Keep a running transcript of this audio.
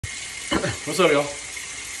What's up, y'all?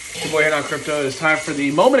 It's your boy Hit on Crypto. It's time for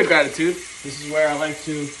the moment of gratitude. This is where I like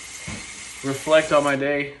to reflect on my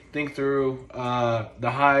day, think through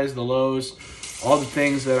the highs, the lows, all the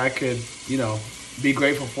things that I could, be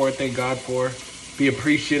grateful for, thank God for, be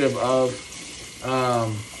appreciative of.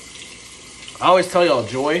 I always tell y'all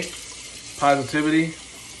joy, positivity,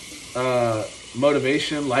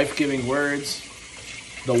 motivation, life-giving words.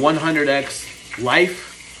 The 100x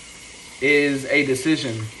life is a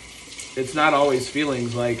decision. It's not always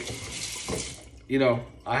feelings. Like,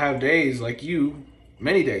 I have days like you,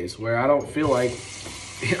 many days where I don't feel like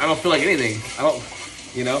anything.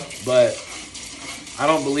 But I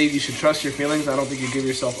don't believe you should trust your feelings. I don't think you give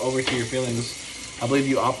yourself over to your feelings. I believe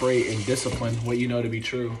you operate in discipline, what you know to be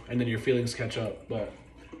true, and then your feelings catch up. But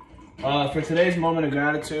for today's moment of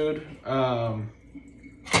gratitude, I'm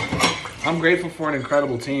grateful for an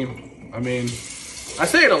incredible team. I mean, I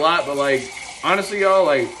say it a lot, but honestly, y'all,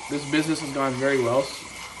 this business has gone very well,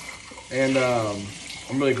 and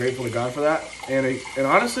I'm really grateful to God for that. And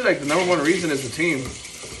honestly, the number one reason is the team,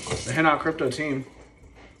 the Hit on Crypto team.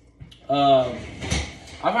 I've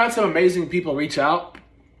had some amazing people reach out,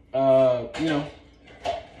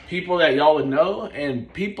 people that y'all would know,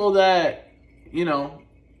 and people that y'all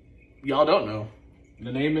don't know.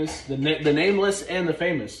 The nameless and the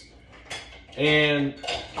famous. And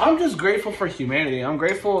I'm just grateful for humanity. I'm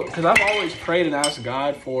grateful because I've always prayed and asked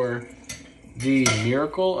God for the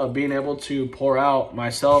miracle of being able to pour out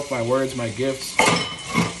myself, my words, my gifts,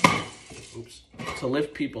 to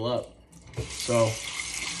lift people up. So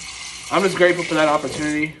I'm just grateful for that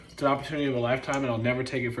opportunity. It's an opportunity of a lifetime, and I'll never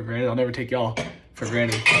take it for granted. I'll never take y'all for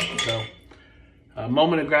granted. So a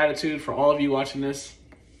moment of gratitude for all of you watching this.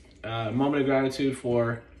 A moment of gratitude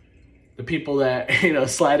for the people that,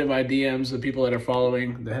 slide in my DMs, the people that are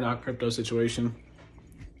following the Hit on Crypto situation,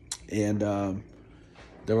 and the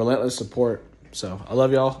relentless support. So I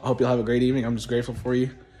love y'all. I hope y'all have a great evening. I'm just grateful for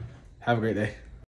you. Have a great day.